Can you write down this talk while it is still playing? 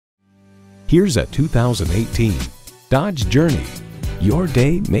Here's a 2018 Dodge Journey. Your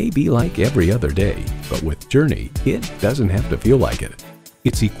day may be like every other day, but with Journey, it doesn't have to feel like it.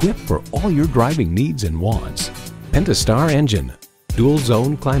 It's equipped for all your driving needs and wants. Pentastar engine, dual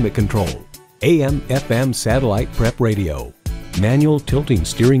zone climate control, AM/FM satellite prep radio, manual tilting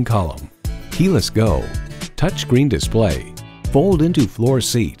steering column, keyless go, touchscreen display, fold into floor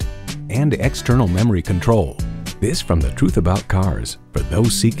seat, and external memory control. This from the truth about cars. For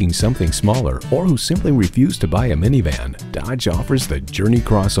those seeking something smaller or who simply refuse to buy a minivan, Dodge offers the Journey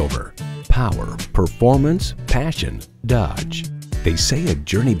crossover. Power, performance, passion, Dodge. They say a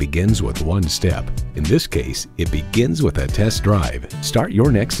journey begins with one step. In this case, it begins with a test drive. Start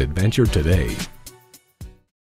your next adventure today.